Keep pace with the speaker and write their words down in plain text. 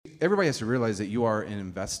everybody has to realize that you are an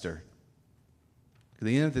investor. At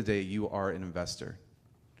the end of the day, you are an investor.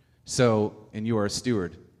 So, and you are a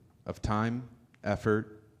steward of time,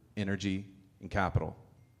 effort, energy, and capital.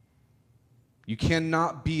 You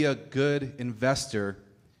cannot be a good investor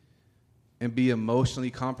and be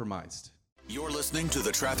emotionally compromised. You're listening to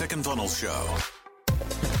the Traffic and Funnels Show.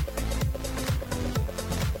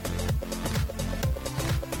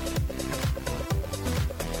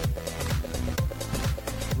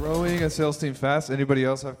 Growing a sales team fast. Anybody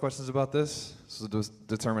else have questions about this? So to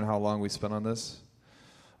determine how long we spend on this.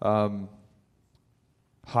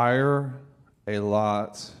 Hire a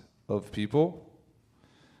lot of people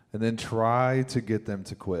and then try to get them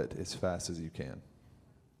to quit as fast as you can.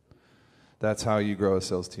 That's how you grow a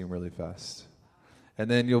sales team really fast. And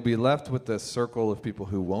then you'll be left with a circle of people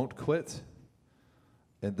who won't quit,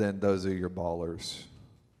 and then those are your ballers.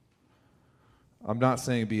 I'm not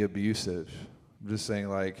saying be abusive. I'm just saying,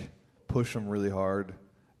 like, push them really hard.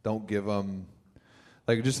 Don't give them,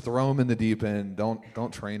 like, just throw them in the deep end.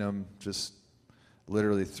 Don't train them. Just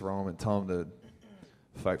literally throw them and tell them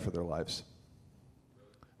to fight for their lives.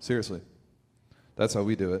 Seriously. That's how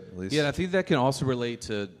we do it, at least. Yeah, and I think that can also relate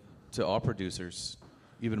to all producers,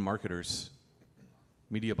 even marketers,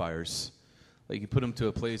 media buyers. Like, you put them to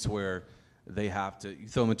a place where they have to, you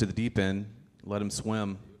throw them into the deep end, let them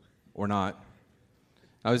swim or not.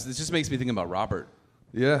 This just makes me think about Robert.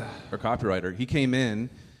 Yeah. Our copywriter. He came in,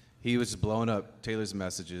 he was blowing up Taylor's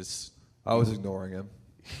messages. I was ignoring him.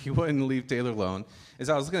 He wouldn't leave Taylor alone. As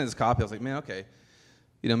I was looking at his copy, I was like, man, okay,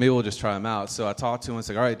 maybe we'll just try him out. So I talked to him. I was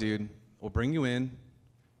like, all right, dude, we'll bring you in.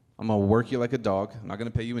 I'm going to work you like a dog. I'm not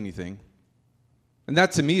going to pay you anything. And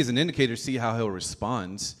that, to me, is an indicator to see how he'll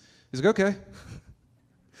respond. He's like, okay.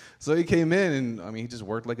 So he came in, and, he just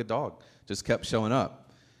worked like a dog. Just kept showing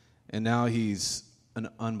up. And now he's an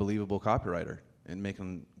unbelievable copywriter and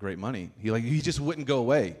making great money. He just wouldn't go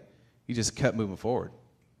away. He just kept moving forward.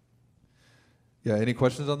 Yeah, any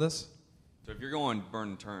questions on this? So if you're going burn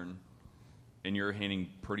and turn and you're handing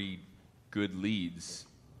pretty good leads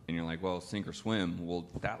and you're like, well, sink or swim, well,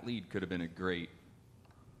 that lead could have been a great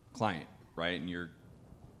client, right? And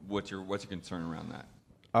what's your concern around that?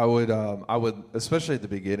 I would, especially at the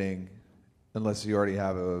beginning, unless you already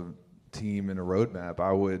have a team and a roadmap,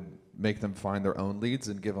 I would make them find their own leads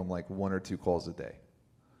and give them like 1 or 2 calls a day.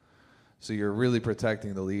 So you're really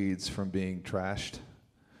protecting the leads from being trashed.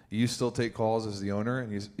 You still take calls as the owner,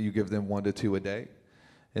 and you give them 1 to 2 a day,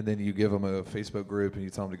 and then you give them a Facebook group and you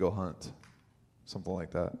tell them to go hunt, something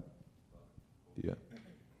like that. Yeah.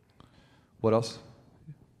 What else?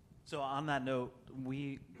 So on that note,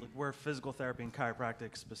 we're physical therapy and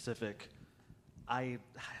chiropractic specific. I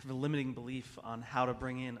have a limiting belief on how to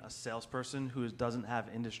bring in a salesperson who doesn't have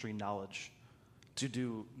industry knowledge to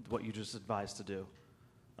do what you just advised to do.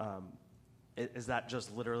 Is that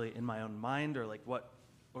just literally in my own mind, or like what?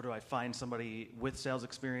 Or do I find somebody with sales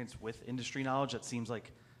experience, with industry knowledge? That seems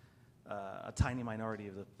like a tiny minority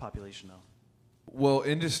of the population, though. Well,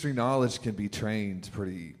 industry knowledge can be trained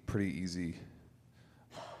pretty easy,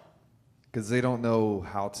 because they don't know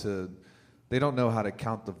how to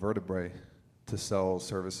count the vertebrae to sell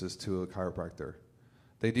services to a chiropractor.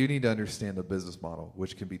 They do need to understand the business model,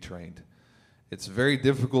 which can be trained. It's very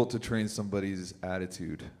difficult to train somebody's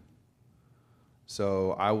attitude.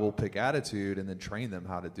 So I will pick attitude and then train them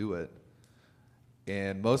how to do it.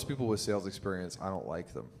 And most people with sales experience, I don't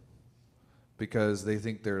like them, because they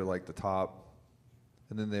think they're like the top,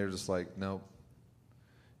 and then they're just like, no.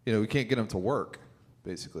 We can't get them to work,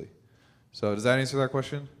 basically. So does that answer that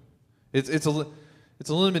question? It's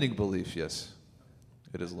a limiting belief, yes.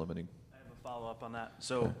 It is limiting. I have a follow-up on that.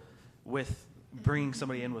 So with bringing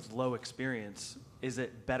somebody in with low experience, is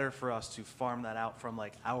it better for us to farm that out from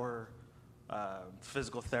like our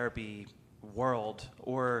physical therapy world,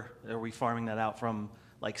 or are we farming that out from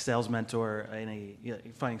like sales mentor and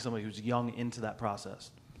finding somebody who's young into that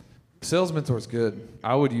process? Sales mentor is good.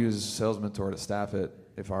 I would use sales mentor to staff it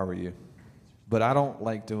if I were you. But I don't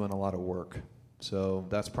like doing a lot of work. So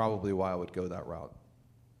that's probably why I would go that route.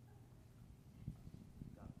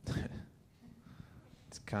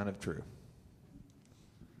 It's kind of true.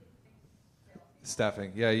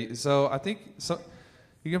 Staffing. Yeah, so I think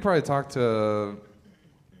you can probably talk to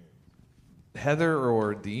Heather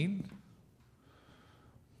or Dean,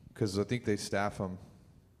 because I think they staff them.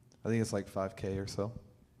 I think it's like $5,000 or so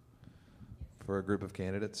for a group of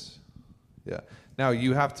candidates. Yeah. Now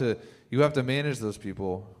you have to manage those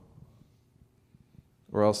people,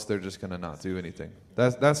 or else they're just gonna not do anything.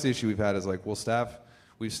 That's the issue we've had, is like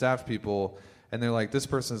we've staffed people and they're like, this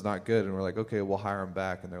person's not good, and we're like, okay, we'll hire them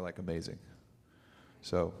back, and they're like amazing.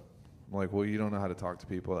 So I'm like, well, you don't know how to talk to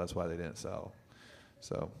people. That's why they didn't sell.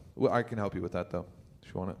 So well, I can help you with that, though,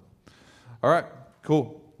 if you want it. All right,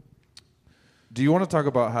 cool. Do you want to talk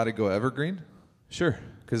about how to go evergreen? Sure.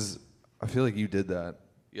 Because I feel like you did that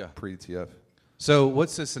Yeah. pre-TF. So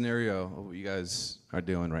what's the scenario of what you guys are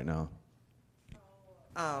doing right now?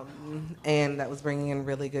 And that was bringing in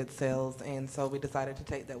really good sales. And so we decided to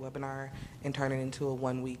take that webinar and turn it into a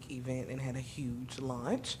one-week event and had a huge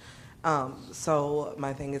launch. So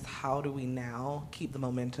my thing is, how do we now keep the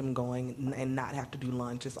momentum going and not have to do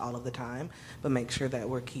launches all of the time, but make sure that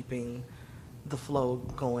we're keeping the flow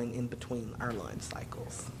going in between our launch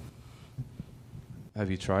cycles?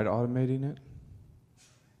 Have you tried automating it?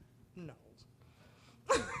 No.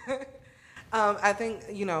 I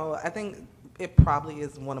think it probably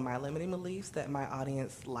is one of my limiting beliefs that my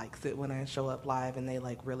audience likes it when I show up live and they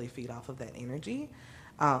like really feed off of that energy.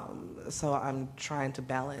 So I'm trying to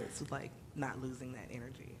balance like not losing that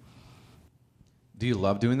energy. Do you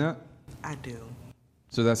love doing that? I do.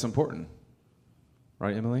 So that's important.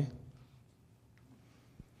 Right, Emily?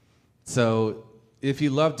 So if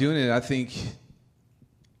you love doing it, I think,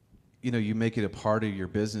 you make it a part of your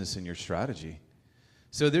business and your strategy.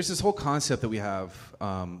 So there's this whole concept that we have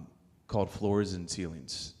called floors and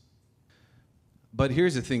ceilings. But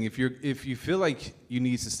here's the thing: if you feel like you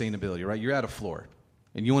need sustainability, right? You're at a floor,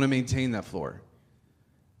 and you want to maintain that floor.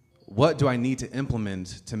 What do I need to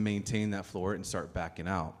implement to maintain that floor and start backing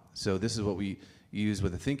out? So this is what we use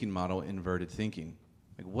with the thinking model, inverted thinking.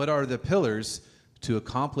 Like, what are the pillars to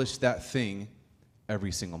accomplish that thing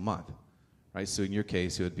every single month, right? So in your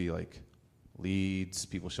case, it would be like leads,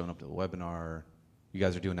 people showing up to the webinar. You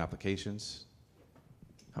guys are doing applications.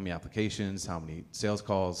 How many applications? How many sales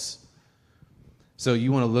calls? So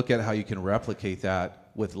you want to look at how you can replicate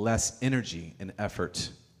that with less energy and effort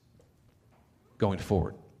going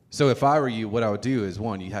forward. So if I were you, what I would do is,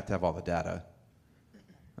 one, you have to have all the data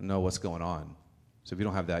and know what's going on. So if you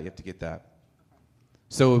don't have that, you have to get that.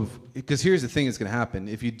 So, because here's the thing that's going to happen.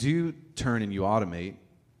 If you do turn and you automate,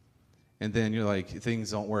 and then you're like,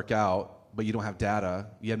 things don't work out, but you don't have data,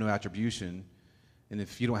 you have no attribution, and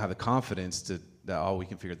if you don't have the confidence that we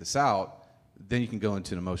can figure this out, then you can go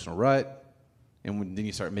into an emotional rut, and then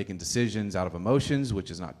you start making decisions out of emotions,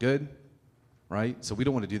 which is not good, right? So we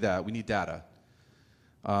don't want to do that. We need data.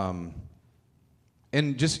 And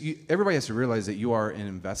everybody has to realize that you are an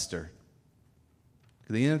investor.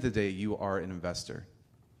 At the end of the day, you are an investor.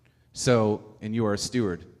 So, and you are a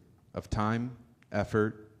steward of time,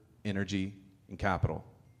 effort, energy, and capital.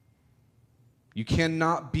 You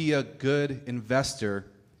cannot be a good investor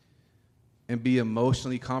and be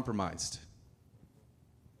emotionally compromised.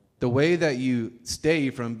 The way that you stay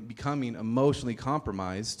from becoming emotionally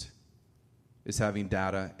compromised is having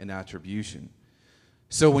data and attribution.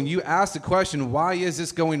 So when you ask the question, why is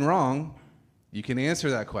this going wrong? You can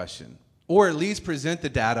answer that question, or at least present the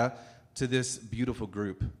data to this beautiful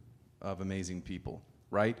group of amazing people,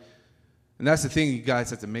 right? And that's the thing, you guys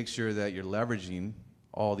have to make sure that you're leveraging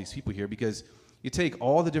all these people here, because you take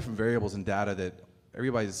all the different variables and data that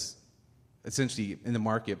everybody's essentially in the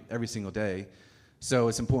market every single day, so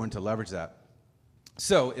it's important to leverage that.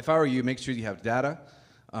 So if I were you, make sure you have data,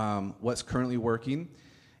 what's currently working,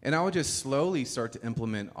 and I would just slowly start to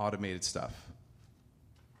implement automated stuff.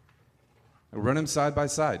 Run them side by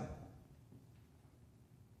side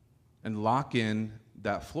and lock in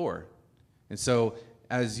that floor. And so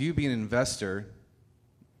as you being an investor,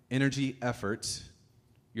 energy, effort,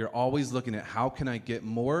 you're always looking at how can I get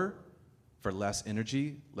more for less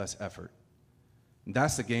energy, less effort. And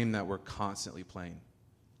that's the game that we're constantly playing.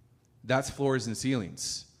 That's floors and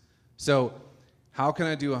ceilings. So how can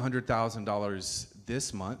I do $100,000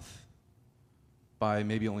 this month by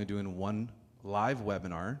maybe only doing one live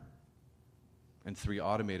webinar and 3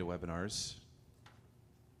 automated webinars,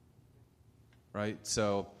 right?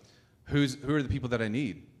 So who are the people that I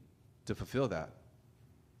need to fulfill that?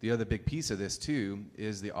 The other big piece of this too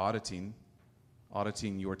is the auditing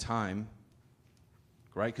your time,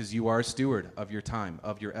 right? Because you are a steward of your time,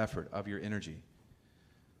 of your effort, of your energy.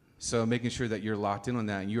 So making sure that you're locked in on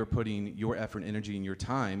that and you're putting your effort, energy, and your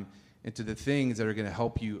time into the things that are going to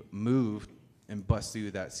help you move and bust through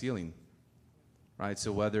that ceiling, right?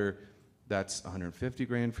 So whether that's 150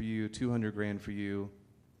 grand for you, 200 grand for you,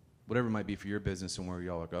 whatever it might be for your business and where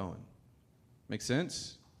y'all are going. Make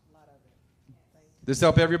sense? This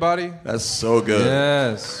help everybody? That's so good.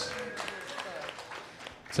 Yes.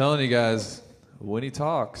 I'm telling you guys, when he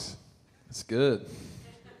talks, it's good.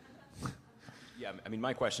 Yeah, I mean,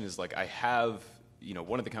 my question is like, I have,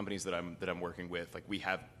 one of the companies that I'm working with, like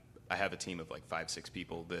I have a team of like 5-6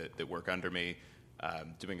 people that work under me,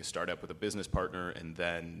 doing a startup with a business partner, and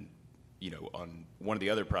then on one of the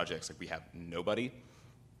other projects, like we have nobody,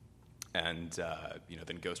 and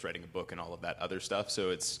then ghostwriting a book and all of that other stuff. So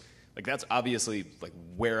it's like that's obviously like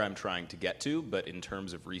where I'm trying to get to, but in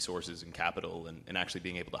terms of resources and capital and actually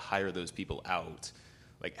being able to hire those people out,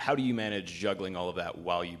 like how do you manage juggling all of that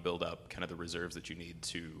while you build up kind of the reserves that you need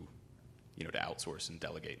to to outsource and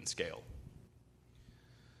delegate and scale?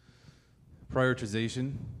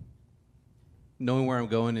 Prioritization, knowing where I'm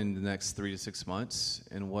going in the next 3 to 6 months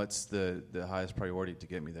and what's the highest priority to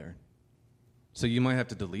get me there. So you might have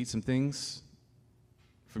to delete some things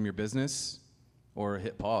from your business or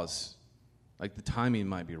hit pause. Like the timing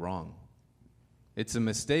might be wrong. It's a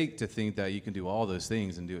mistake to think that you can do all those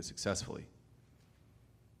things and do it successfully.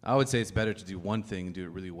 I would say it's better to do one thing and do it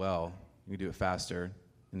really well. You can do it faster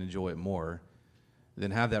and enjoy it more than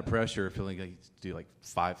have that pressure of feeling like you have to do like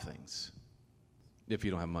 5 things if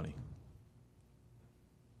you don't have money.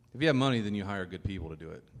 If you have money, then you hire good people to do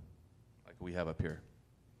it, like we have up here.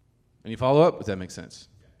 Any follow-up? Does that make sense?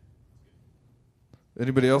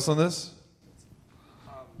 Anybody else on this?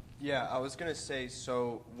 Yeah, I was going to say,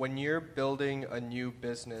 so when you're building a new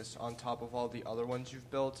business on top of all the other ones you've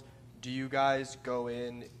built, do you guys go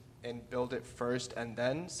in and build it first and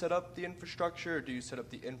then set up the infrastructure, or do you set up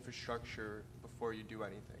the infrastructure before you do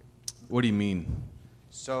anything? What do you mean?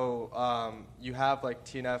 So you have like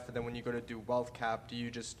TNF, and then when you go to do WealthCap, do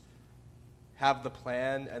you just have the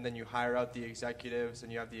plan and then you hire out the executives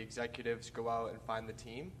and you have the executives go out and find the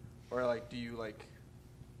team? Or like do you like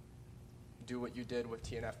do what you did with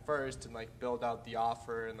TNF first and like build out the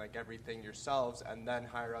offer and like everything yourselves and then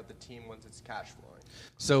hire out the team once it's cash flowing?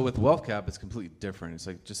 So with WealthCap, it's completely different. It's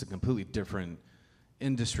like just a completely different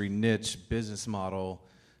industry niche business model.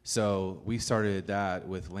 So we started that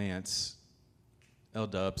with Lance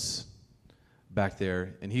L-Dubs back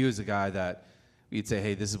there, and he was the guy that we'd say,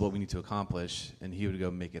 hey, this is what we need to accomplish, and he would go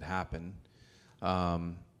make it happen.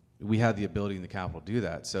 We had the ability and the capital to do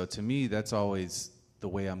that. So to me, that's always the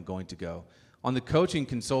way I'm going to go. On the coaching,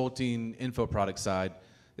 consulting, info product side,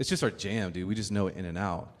 it's just our jam, dude. We just know it in and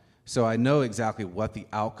out. So I know exactly what the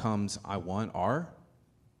outcomes I want are,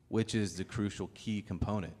 which is the crucial key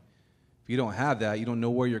component. If you don't have that, you don't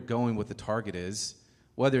know where you're going, what the target is,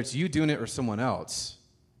 whether it's you doing it or someone else.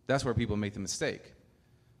 That's where people make the mistake.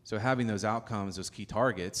 So having those outcomes, those key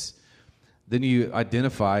targets, then you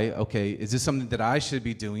identify, okay, is this something that I should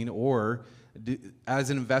be doing, or as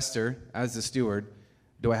an investor, as a steward,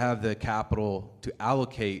 do I have the capital to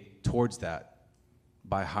allocate towards that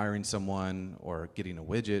by hiring someone or getting a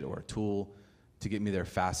widget or a tool to get me there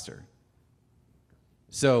faster?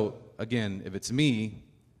 So again, if it's me,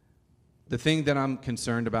 the thing that I'm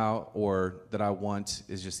concerned about or that I want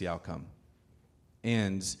is just the outcome.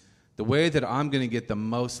 And the way that I'm going to get the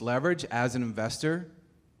most leverage as an investor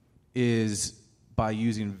is by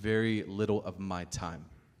using very little of my time,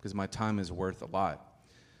 because my time is worth a lot.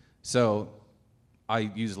 So I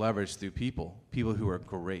use leverage through people who are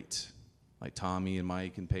great, like Tommy and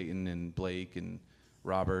Mike and Peyton and Blake and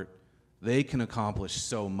Robert. They can accomplish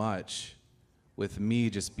so much with me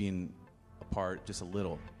just being a part, just a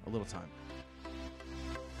little time.